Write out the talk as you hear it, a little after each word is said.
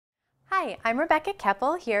Hi, I'm Rebecca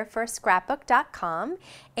Keppel here for Scrapbook.com,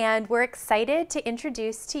 and we're excited to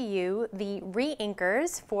introduce to you the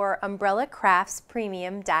reinkers for Umbrella Crafts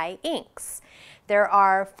Premium Dye Inks. There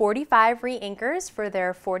are 45 reinkers for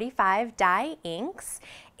their 45 dye inks,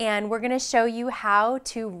 and we're going to show you how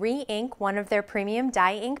to re-ink one of their premium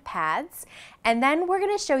dye ink pads, and then we're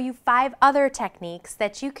going to show you 5 other techniques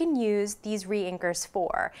that you can use these reinkers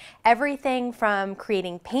for. Everything from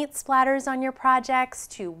creating paint splatters on your projects,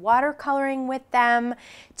 to watercoloring with them,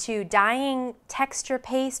 to dyeing texture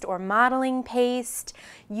paste or modeling paste,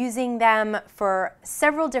 using them for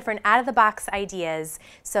several different out-of-the-box ideas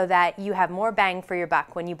so that you have more bang for your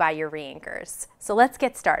buck when you buy your reinkers. So let's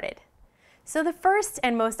get started. So the first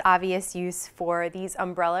and most obvious use for these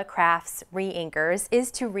Umbrella Crafts reinkers is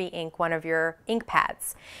to re-ink one of your ink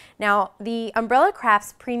pads. Now, the Umbrella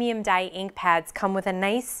Crafts Premium Dye ink pads come with a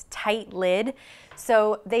nice tight lid,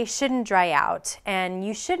 so they shouldn't dry out, and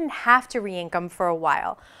you shouldn't have to re-ink them for a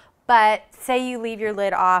while. But say you leave your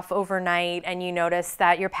lid off overnight and you notice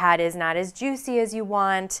that your pad is not as juicy as you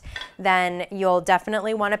want, then you'll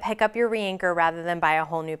definitely want to pick up your reinker rather than buy a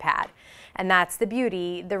whole new pad. And that's the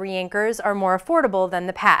beauty. The reinkers are more affordable than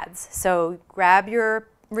the pads. So grab your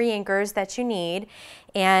reinkers that you need,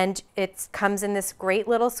 and it comes in this great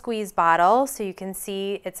little squeeze bottle, so you can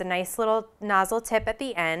see it's a nice little nozzle tip at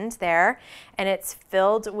the end there, and it's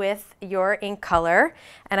filled with your ink color.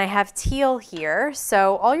 And I have teal here,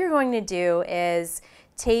 so all you're going to do is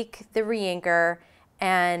take the reinker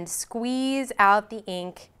and squeeze out the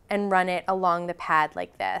ink and run it along the pad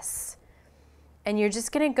like this. And you're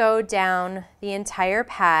just going to go down the entire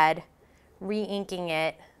pad, re-inking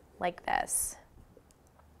it like this.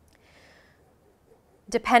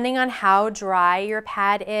 Depending on how dry your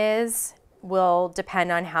pad is, will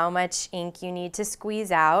depend on how much ink you need to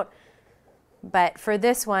squeeze out. But for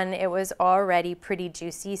this one, it was already pretty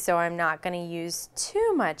juicy, so I'm not going to use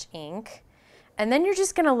too much ink. And then you're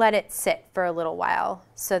just going to let it sit for a little while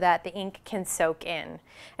so that the ink can soak in.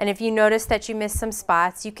 And if you notice that you missed some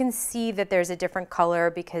spots, you can see that there's a different color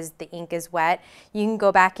because the ink is wet. You can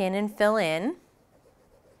go back in and fill in.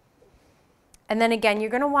 And then again, you're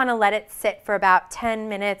going to want to let it sit for about 10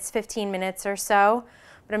 minutes, 15 minutes or so.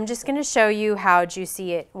 But I'm just going to show you how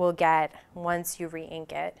juicy it will get once you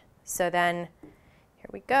re-ink it. So then, here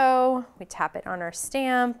we go. We tap it on our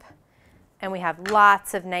stamp, and we have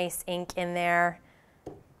lots of nice ink in there.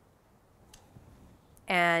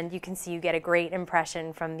 And you can see you get a great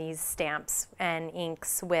impression from these stamps and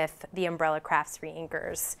inks with the Umbrella Crafts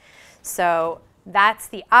reinkers. So that's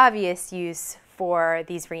the obvious use for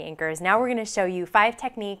these reinkers. Now we're going to show you 5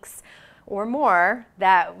 techniques or more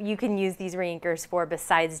that you can use these reinkers for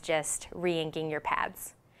besides just reinking your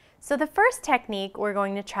pads. So the first technique we're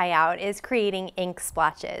going to try out is creating ink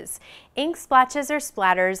splotches. Ink splotches or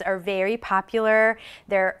splatters are very popular.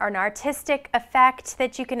 They're an artistic effect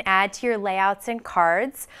that you can add to your layouts and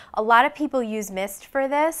cards. A lot of people use mist for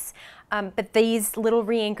this, but these little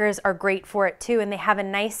reinkers are great for it too, and they have a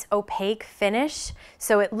nice opaque finish,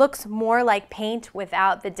 so it looks more like paint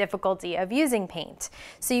without the difficulty of using paint.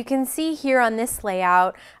 So you can see here on this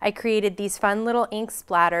layout, I created these fun little ink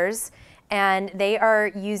splatters, and they are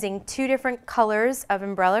using 2 different colors of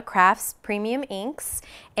Umbrella Crafts premium inks,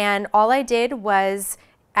 and all I did was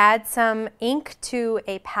add some ink to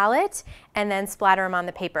a palette and then splatter them on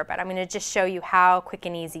the paper. But I'm going to just show you how quick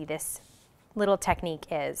and easy this little technique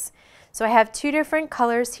is. So I have 2 different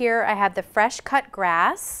colors here. I have the fresh cut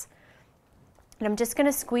grass, and I'm just going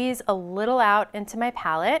to squeeze a little out into my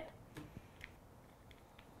palette.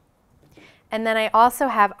 And then I also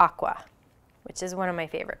have aqua, which is one of my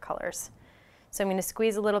favorite colors. So I'm going to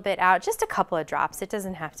squeeze a little bit out, just a couple of drops. It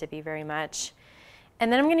doesn't have to be very much. And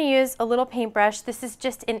then I'm going to use a little paintbrush. This is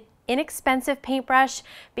just an inexpensive paintbrush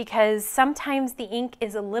because sometimes the ink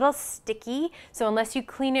is a little sticky. So unless you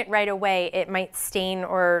clean it right away, it might stain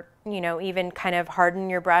or, even kind of harden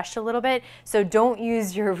your brush a little bit. So don't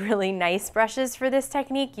use your really nice brushes for this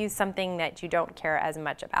technique. Use something that you don't care as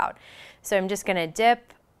much about. So I'm just going to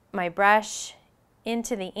dip my brush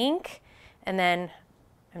into the ink, and then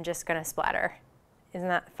I'm just going to splatter. Isn't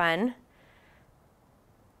that fun?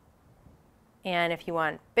 And if you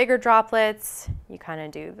want bigger droplets, you kind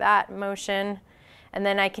of do that motion. And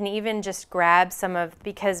then I can even just grab some of,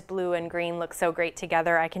 because blue and green look so great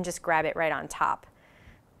together, I can just grab it right on top.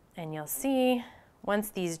 And you'll see, once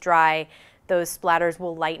these dry, those splatters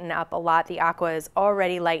will lighten up a lot. The aqua is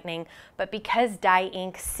already lightening, but because dye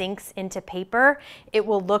ink sinks into paper, it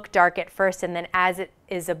will look dark at first, and then as it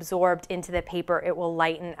is absorbed into the paper, it will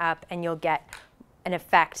lighten up and you'll get an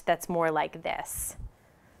effect that's more like this.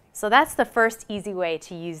 So that's the first easy way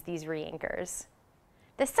to use these reinkers.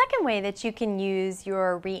 The second way that you can use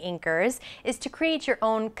your reinkers is to create your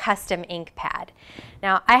own custom ink pad.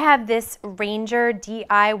 Now, I have this Ranger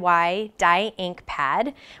DIY dye ink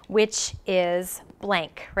pad, which is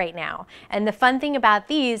blank right now. And the fun thing about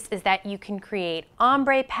these is that you can create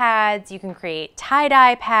ombre pads, you can create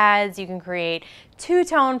tie-dye pads, you can create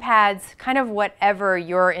two-tone pads, kind of whatever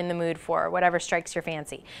you're in the mood for, whatever strikes your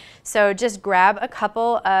fancy. So just grab a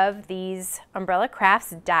couple of these Umbrella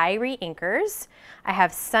Crafts dye reinkers. I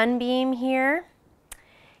have Sunbeam here,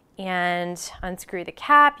 and unscrew the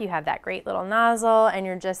cap. You have that great little nozzle, and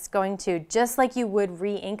you're just going to, just like you would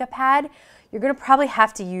re-ink a pad, you're going to probably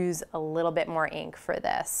have to use a little bit more ink for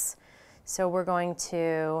this. So we're going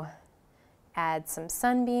to add some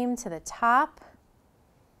Sunbeam to the top.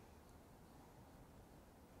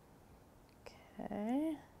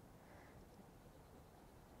 Okay.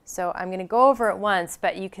 So I'm going to go over it once,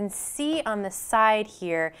 but you can see on the side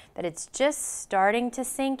here that it's just starting to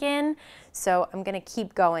sink in. So I'm going to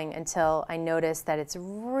keep going until I notice that it's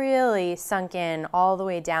really sunk in all the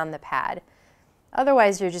way down the pad.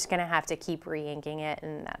 Otherwise, you're just going to have to keep re-inking it,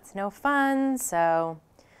 and that's no fun. So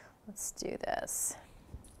let's do this.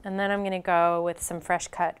 And then I'm going to go with some fresh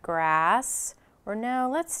cut grass, or no,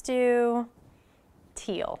 let's do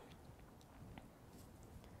teal.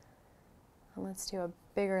 And let's do a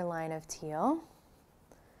bigger line of teal.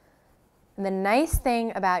 And the nice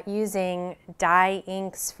thing about using dye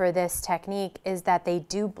inks for this technique is that they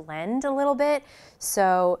do blend a little bit,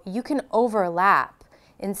 so you can overlap.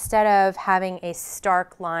 Instead of having a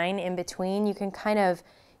stark line in between, you can kind of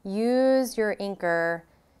use your inker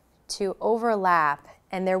to overlap,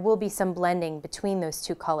 and there will be some blending between those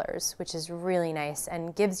two colors, which is really nice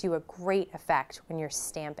and gives you a great effect when you're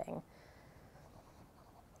stamping.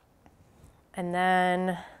 And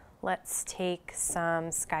then let's take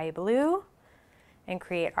some sky blue and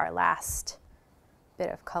create our last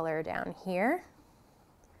bit of color down here.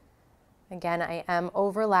 Again, I am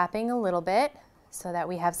overlapping a little bit so that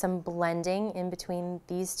we have some blending in between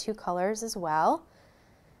these two colors as well.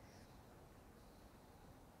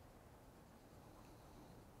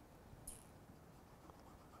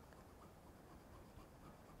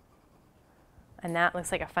 And that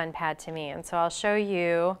looks like a fun pad to me. And so I'll show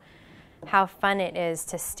you how fun it is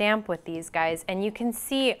to stamp with these guys. And you can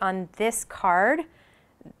see on this card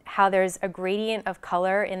how there's a gradient of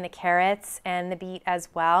color in the carrots and the beet as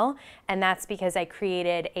well. And that's because I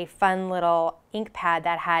created a fun little ink pad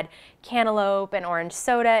that had cantaloupe and orange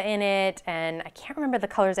soda in it. And I can't remember the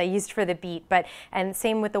colors I used for the beet, and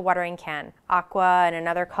same with the watering can, aqua and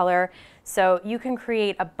another color. So you can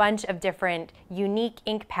create a bunch of different unique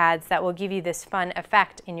ink pads that will give you this fun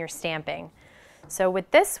effect in your stamping. So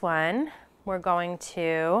with this one, we're going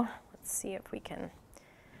to, let's see if we can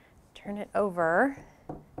turn it over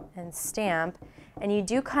and stamp. And you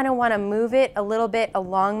do kind of want to move it a little bit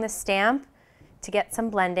along the stamp to get some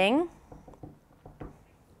blending.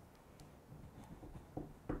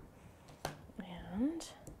 And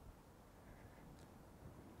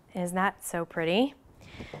isn't that so pretty?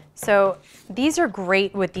 So these are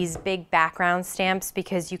great with these big background stamps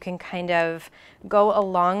because you can kind of go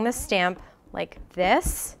along the stamp like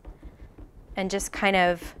this and just kind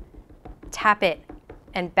of tap it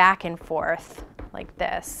and back and forth like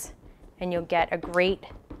this, and you'll get a great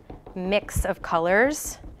mix of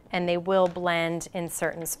colors, and they will blend in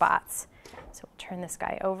certain spots. So we'll turn this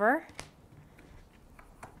guy over.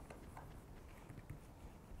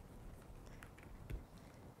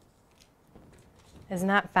 Isn't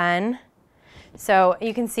that fun? So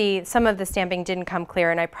you can see some of the stamping didn't come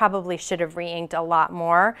clear, and I probably should have re-inked a lot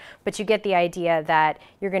more, but you get the idea that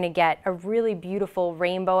you're going to get a really beautiful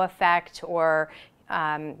rainbow effect, or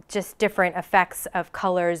just different effects of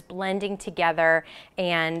colors blending together,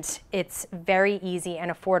 and it's very easy and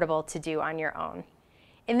affordable to do on your own.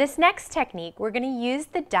 In this next technique, we're going to use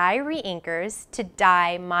the dye reinkers to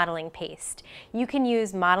dye modeling paste. You can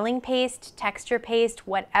use modeling paste, texture paste,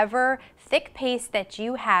 whatever thick paste that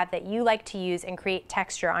you have that you like to use and create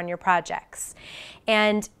texture on your projects.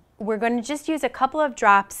 And we're going to just use a couple of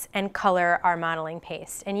drops and color our modeling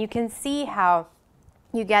paste. And you can see how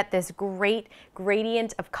you get this great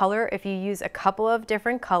gradient of color if you use a couple of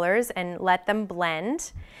different colors and let them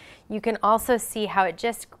blend. You can also see how it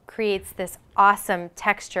just creates this awesome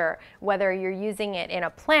texture, whether you're using it in a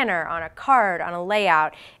planner, on a card, on a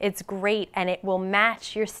layout. It's great, and it will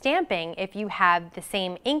match your stamping if you have the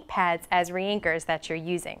same ink pads as reinkers that you're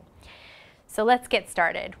using. So let's get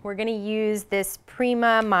started. We're going to use this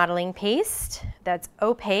Prima modeling paste that's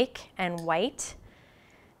opaque and white,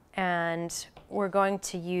 and we're going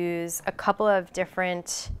to use a couple of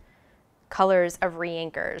different colors of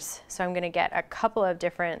reinkers. So I'm going to get a couple of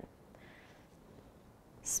different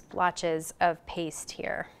splotches of paste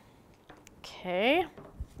here. Okay.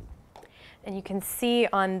 And you can see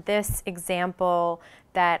on this example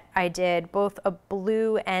that I did both a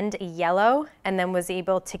blue and a yellow, and then was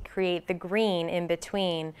able to create the green in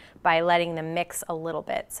between by letting them mix a little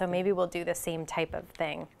bit. So maybe we'll do the same type of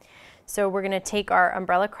thing. So we're going to take our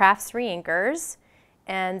Umbrella Crafts reinkers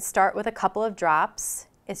and start with a couple of drops.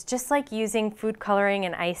 It's just like using food coloring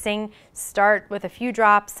and icing. Start with a few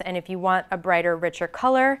drops, and if you want a brighter, richer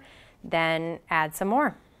color, then add some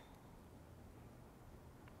more.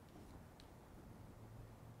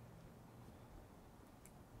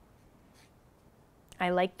 I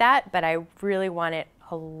like that, but I really want it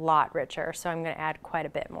a lot richer, so I'm going to add quite a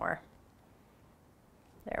bit more.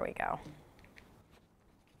 There we go.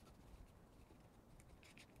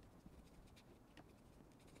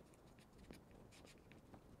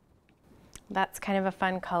 That's kind of a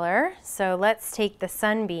fun color. So let's take the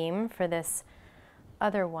sunbeam for this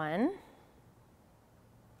other one.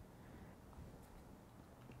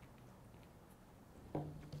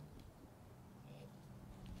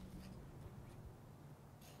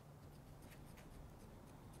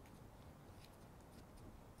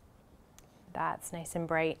 That's nice and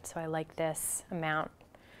bright, so I like this amount.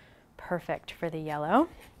 Perfect for the yellow.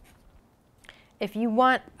 If you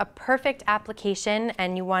want a perfect application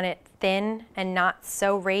and you want it thin and not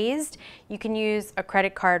so raised, you can use a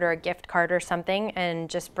credit card or a gift card or something and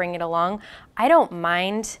just bring it along. I don't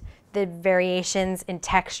mind the variations in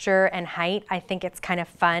texture and height. I think it's kind of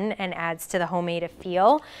fun and adds to the homemade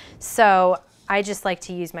feel. So I just like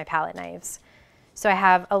to use my palette knives. So I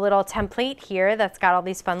have a little template here that's got all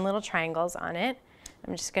these fun little triangles on it.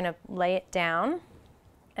 I'm just going to lay it down,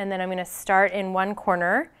 and then I'm going to start in one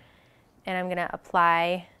corner, and I'm going to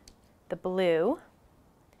apply the blue.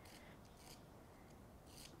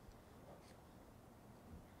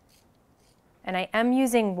 And I am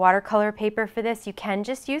using watercolor paper for this. You can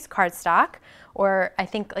just use cardstock, or I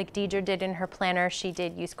think like Deidre did in her planner, she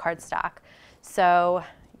did use cardstock. So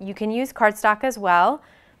you can use cardstock as well.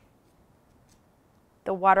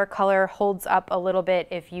 The watercolor holds up a little bit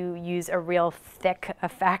if you use a real thick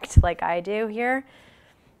effect like I do here.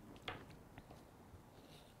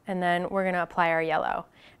 And then we're going to apply our yellow.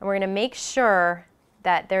 And we're going to make sure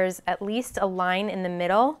that there's at least a line in the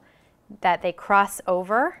middle, that they cross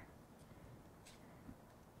over,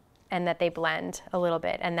 and that they blend a little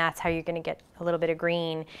bit. And that's how you're going to get a little bit of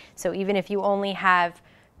green. So even if you only have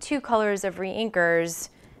 2 colors of reinkers,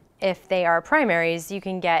 if they are primaries, you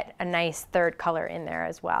can get a nice third color in there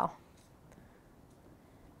as well.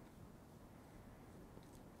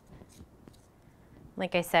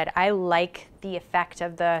 Like I said, I like the effect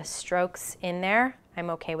of the strokes in there.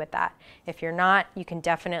 I'm okay with that. If you're not, you can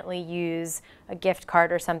definitely use a gift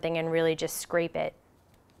card or something and really just scrape it.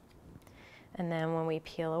 And then when we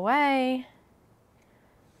peel away,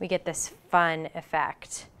 we get this fun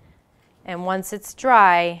effect. And once it's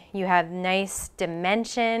dry, you have nice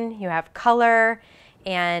dimension, you have color,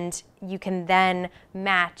 and you can then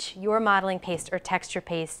match your modeling paste or texture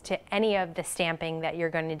paste to any of the stamping that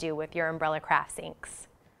you're going to do with your Umbrella Crafts inks.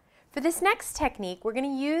 For this next technique, we're going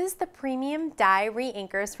to use the Premium Dye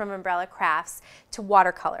Reinkers from Umbrella Crafts to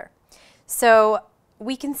watercolor. So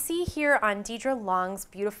we can see here on Deidre Long's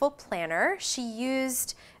beautiful planner, she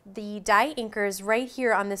used the dye inkers right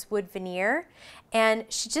here on this wood veneer, and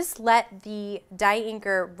she just let the dye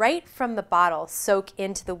inker right from the bottle soak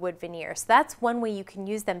into the wood veneer. So that's one way you can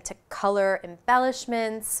use them to color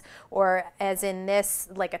embellishments, or as in this,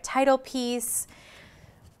 like a title piece.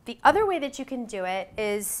 The other way that you can do it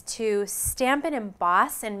is to stamp and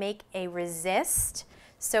emboss and make a resist.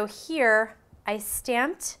 So here I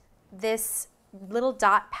stamped this little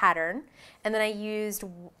dot pattern, and then I used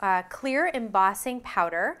clear embossing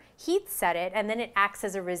powder, heat set it, and then it acts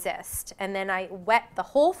as a resist. And then I wet the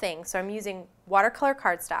whole thing, so I'm using watercolor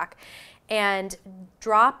cardstock, and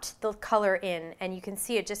dropped the color in, and you can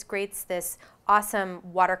see it just creates this awesome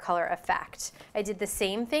watercolor effect. I did the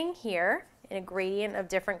same thing here in a gradient of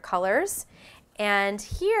different colors, and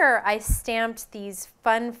here I stamped these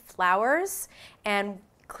fun flowers and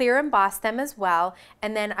clear embossed them as well,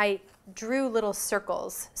 and then I drew little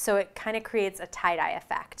circles, so it kind of creates a tie-dye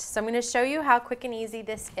effect. So I'm going to show you how quick and easy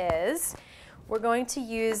this is. We're going to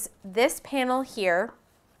use this panel here.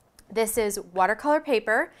 This is watercolor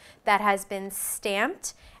paper that has been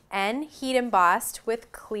stamped and heat embossed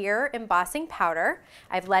with clear embossing powder.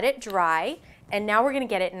 I've let it dry, and now we're going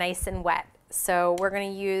to get it nice and wet. So we're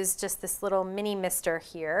going to use just this little mini mister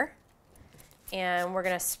here, and we're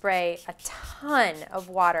going to spray a ton of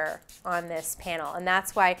water on this panel. And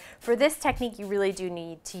that's why for this technique you really do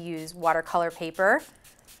need to use watercolor paper.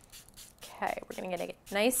 Okay, we're going to get it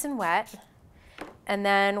nice and wet. And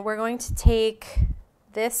then we're going to take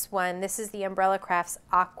this one, this is the Umbrella Crafts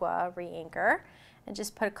Aqua Reinker, and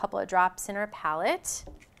just put a couple of drops in our palette.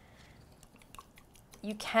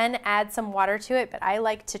 You can add some water to it, but I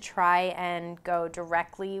like to try and go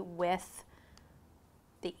directly with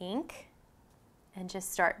the ink and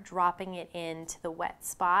just start dropping it into the wet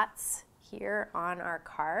spots here on our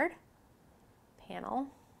card panel.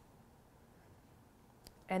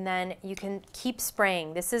 And then you can keep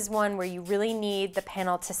spraying. This is one where you really need the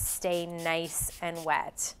panel to stay nice and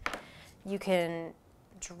wet. You can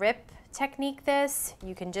drip technique this.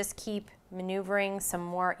 You can just keep maneuvering some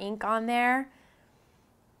more ink on there.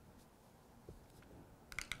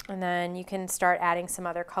 And then you can start adding some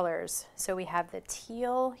other colors. So we have the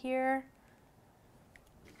teal here.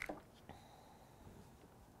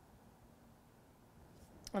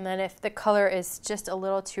 And then if the color is just a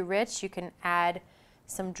little too rich, you can add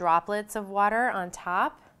some droplets of water on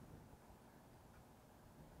top.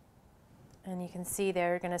 And you can see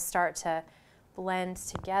they're going to start to blend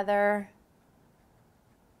together.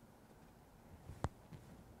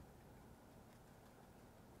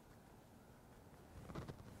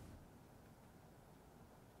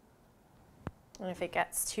 And if it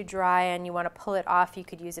gets too dry and you want to pull it off, you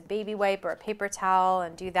could use a baby wipe or a paper towel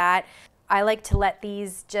and do that. I like to let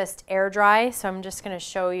these just air dry, so I'm just going to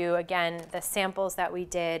show you again the samples that we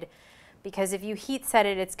did, because if you heat set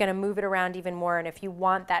it, it's going to move it around even more, and if you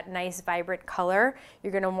want that nice vibrant color,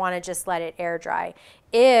 you're going to want to just let it air dry.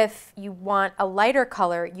 If you want a lighter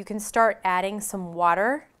color, you can start adding some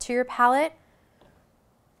water to your palette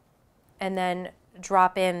and then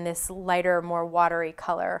drop in this lighter, more watery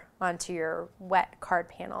color onto your wet card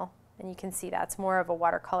panel. And you can see that's more of a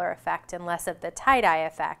watercolor effect and less of the tie-dye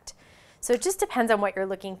effect. So it just depends on what you're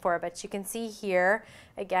looking for, but you can see here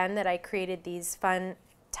again that I created these fun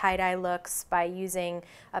tie-dye looks by using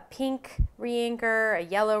a pink reinker, a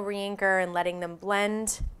yellow reinker, and letting them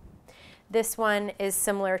blend. This one is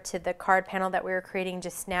similar to the card panel that we were creating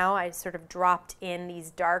just now. I sort of dropped in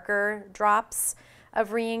these darker drops of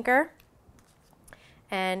reinker.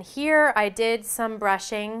 And here I did some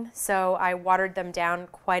brushing, so I watered them down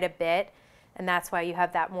quite a bit, and that's why you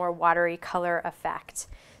have that more watery color effect.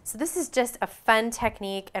 So this is just a fun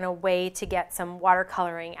technique and a way to get some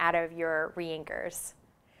watercoloring out of your reinkers.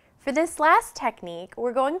 For this last technique,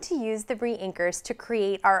 we're going to use the reinkers to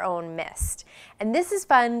create our own mist. And this is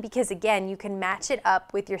fun because, again, you can match it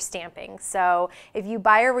up with your stamping. So if you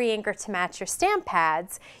buy a reinker to match your stamp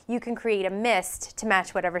pads, you can create a mist to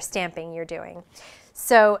match whatever stamping you're doing.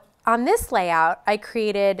 So on this layout, I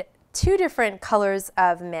created two different colors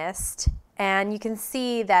of mist, and you can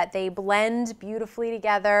see that they blend beautifully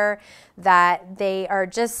together, that they are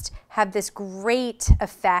just have this great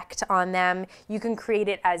effect on them. You can create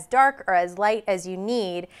it as dark or as light as you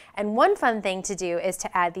need. And one fun thing to do is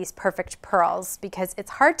to add these perfect pearls, because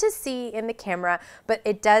it's hard to see in the camera, but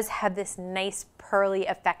it does have this nice pearly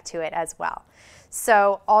effect to it as well.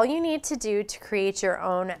 So all you need to do to create your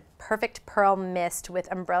own perfect pearl mist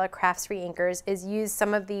with Umbrella Crafts reinkers is use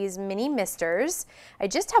some of these mini misters. I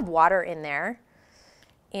just have water in there,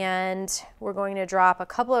 and we're going to drop a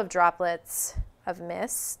couple of droplets of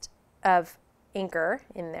mist, of inker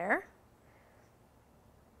in there.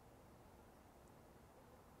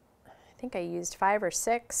 I think I used 5 or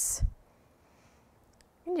 6.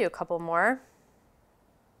 I can do a couple more.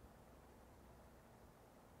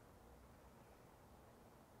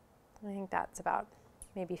 I think that's about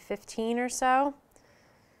maybe 15 or so.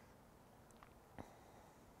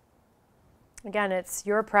 Again, it's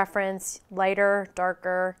your preference, lighter,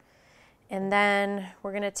 darker. And then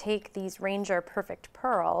we're going to take these Ranger Perfect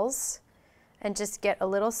Pearls and just get a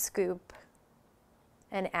little scoop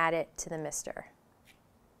and add it to the mister.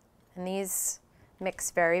 And these mix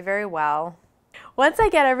very, very well. Once I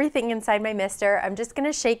get everything inside my mister, I'm just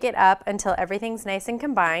going to shake it up until everything's nice and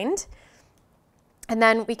combined. And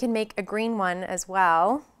then we can make a green one as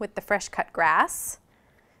well with the fresh cut grass.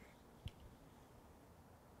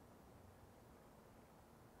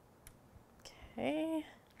 Okay.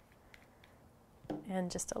 And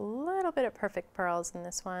just a little bit of perfect pearls in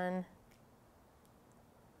this one.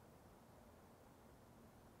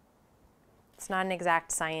 It's not an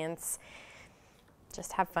exact science.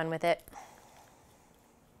 Just have fun with it.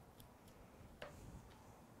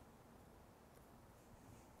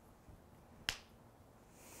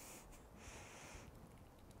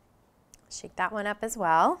 Shake that one up as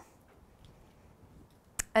well.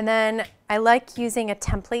 And then I like using a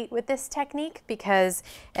template with this technique because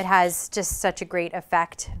it has just such a great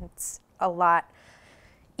effect. It's a lot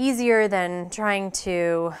easier than trying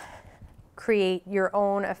to create your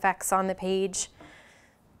own effects on the page.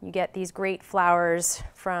 You get these great flowers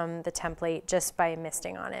from the template just by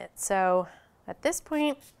misting on it. So at this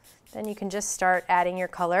point, then you can just start adding your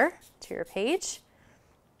color to your page.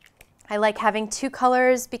 I like having two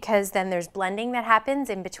colors because then there's blending that happens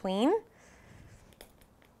in between.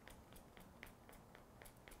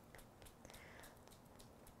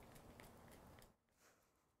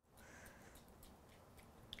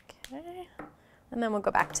 Okay, and then we'll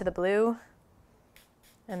go back to the blue,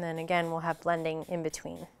 and then again we'll have blending in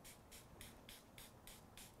between.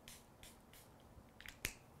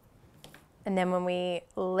 And then when we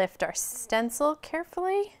lift our stencil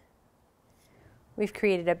carefully, we've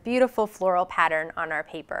created a beautiful floral pattern on our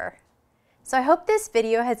paper. So I hope this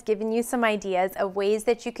video has given you some ideas of ways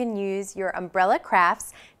that you can use your Umbrella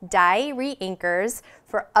Crafts Dye Reinkers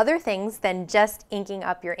for other things than just inking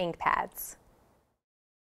up your ink pads.